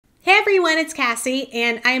everyone, it's Cassie,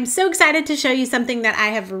 and I am so excited to show you something that I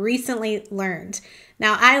have recently learned.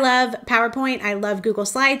 Now, I love PowerPoint, I love Google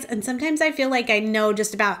Slides, and sometimes I feel like I know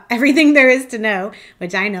just about everything there is to know,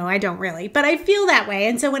 which I know I don't really, but I feel that way.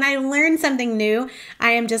 And so when I learn something new,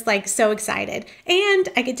 I am just like so excited, and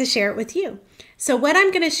I get to share it with you. So what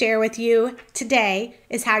I'm going to share with you today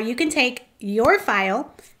is how you can take your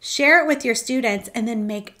file, share it with your students, and then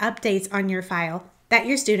make updates on your file that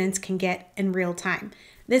your students can get in real time.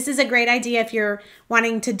 This is a great idea if you're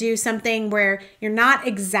wanting to do something where you're not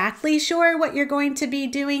exactly sure what you're going to be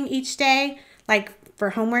doing each day. Like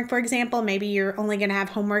for homework, for example, maybe you're only going to have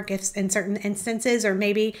homework if in certain instances, or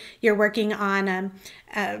maybe you're working on an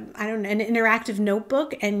interactive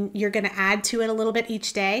notebook and you're going to add to it a little bit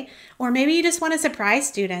each day. Or maybe you just want to surprise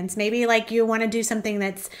students. Maybe like you want to do something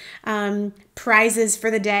that's prizes for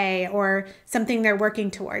the day or something they're working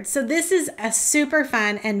towards. So this is a super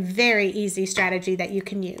fun and very easy strategy that you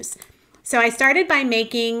can use. So I started by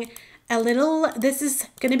making this is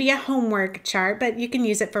going to be a homework chart, but you can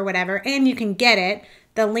use it for whatever, and you can get it.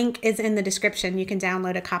 The link is in the description. You can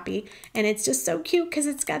download a copy, and it's just so cute because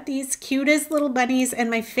it's got these cutest little bunnies, and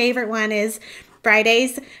my favorite one is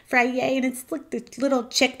Friday, and it's like the little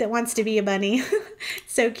chick that wants to be a bunny.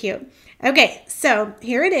 So cute. Okay, so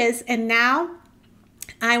here it is, and now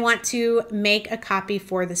I want to make a copy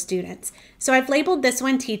for the students. So I've labeled this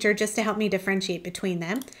one teacher just to help me differentiate between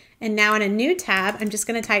them. And now in a new tab, I'm just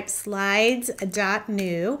going to type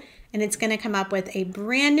slides.new, and it's going to come up with a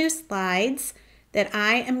brand new slides that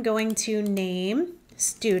I am going to name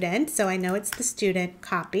student. So I know it's the student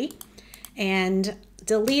copy, and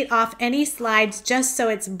delete off any slides just so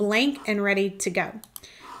it's blank and ready to go.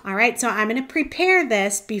 All right, so I'm going to prepare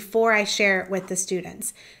this before I share it with the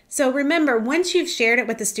students. So remember, once you've shared it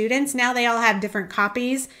with the students, now they all have different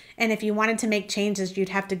copies. And if you wanted to make changes, you'd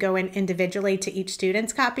have to go in individually to each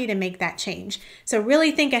student's copy to make that change. So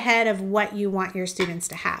really think ahead of what you want your students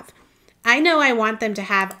to have. I know I want them to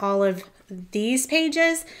have all of these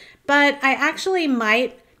pages, but I actually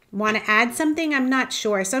might want to add something. I'm not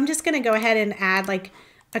sure. So I'm just going to go ahead and add like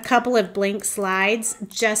a couple of blank slides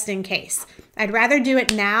just in case. I'd rather do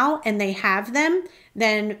it now and they have them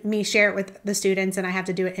than me share it with the students and I have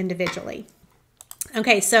to do it individually.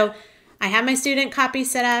 Okay, so I have my student copy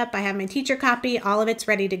set up, I have my teacher copy, all of it's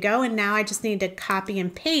ready to go, and now I just need to copy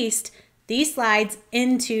and paste these slides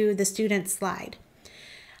into the student slide.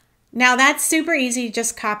 Now that's super easy,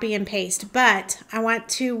 just copy and paste, but I want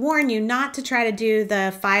to warn you not to try to do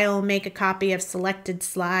the file, make a copy of selected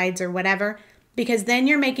slides or whatever, because then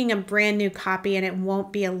you're making a brand new copy and it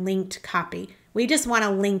won't be a linked copy. We just want to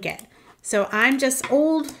link it. So I'm just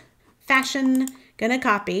old-fashioned gonna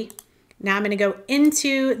copy. Now I'm gonna go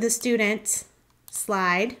into the student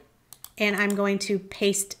slide and I'm going to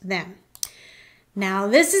paste them. Now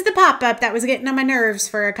this is the pop-up that was getting on my nerves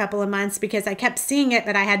for a couple of months because I kept seeing it,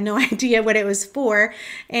 but I had no idea what it was for,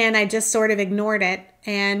 and I just sort of ignored it.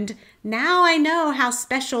 And now I know how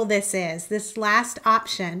special this is, this last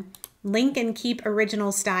option, link and keep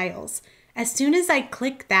original styles. As soon as I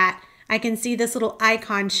click that, I can see this little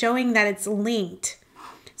icon showing that it's linked.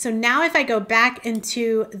 So now if I go back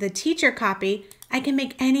into the teacher copy, I can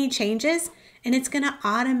make any changes and it's going to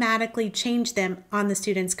automatically change them on the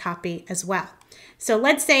student's copy as well. So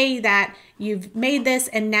let's say that you've made this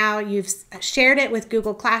and now you've shared it with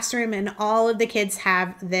Google Classroom and all of the kids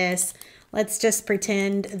have this. Let's just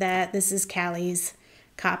pretend that this is Callie's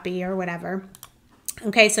copy or whatever.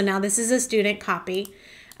 Okay, so now this is a student copy.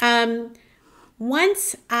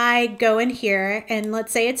 Once I go in here and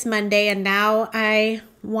let's say it's Monday and now I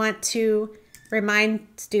want to remind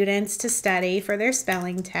students to study for their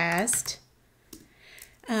spelling test.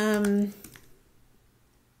 All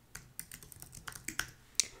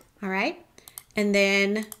right, and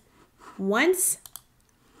then once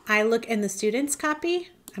I look in the student's copy,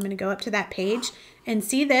 I'm going to go up to that page and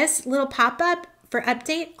see this little pop-up for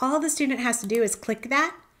update. All the student has to do is click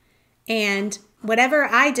that, and whatever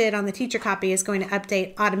I did on the teacher copy is going to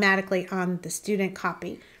update automatically on the student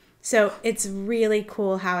copy. So it's really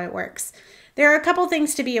cool how it works. There are a couple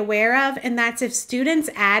things to be aware of, and that's if students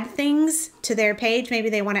add things to their page, maybe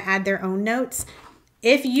they want to add their own notes.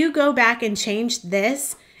 If you go back and change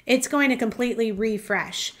this, it's going to completely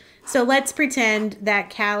refresh. So let's pretend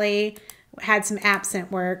that Callie had some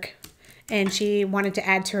absent work and she wanted to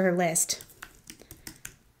add to her list.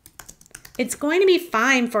 It's going to be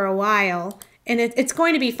fine for a while, and it's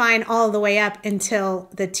going to be fine all the way up until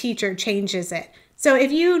the teacher changes it. So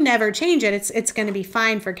if you never change it, it's going to be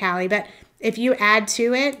fine for Callie. But if you add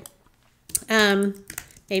to it,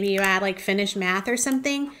 maybe you add like finish math or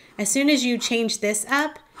something, as soon as you change this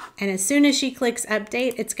up, And as soon as she clicks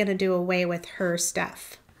update, it's going to do away with her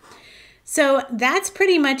stuff. So that's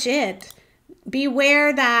pretty much it.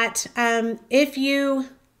 Beware that if you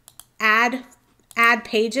add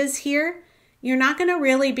pages here, you're not going to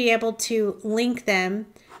really be able to link them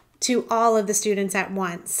to all of the students at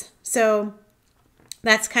once. So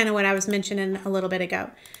that's kind of what I was mentioning a little bit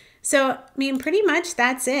ago. So, I mean, pretty much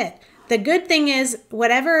that's it. The good thing is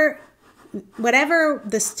whatever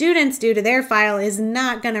the students do to their file is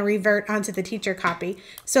not going to revert onto the teacher copy.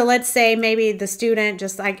 So let's say maybe the student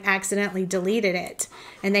just like accidentally deleted it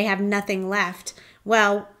and they have nothing left.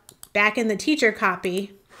 Well, back in the teacher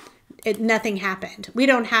copy, nothing happened. We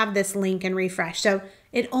don't have this link and refresh. So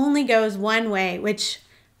it only goes one way, which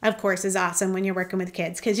of course is awesome when you're working with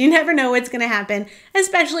kids because you never know what's going to happen,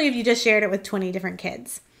 especially if you just shared it with 20 different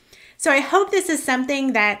kids. So I hope this is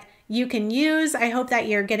something that you can use. I hope that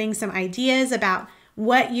you're getting some ideas about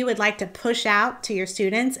what you would like to push out to your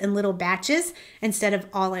students in little batches instead of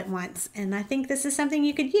all at once. And I think this is something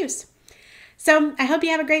you could use. So I hope you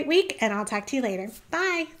have a great week and I'll talk to you later.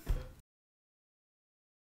 Bye.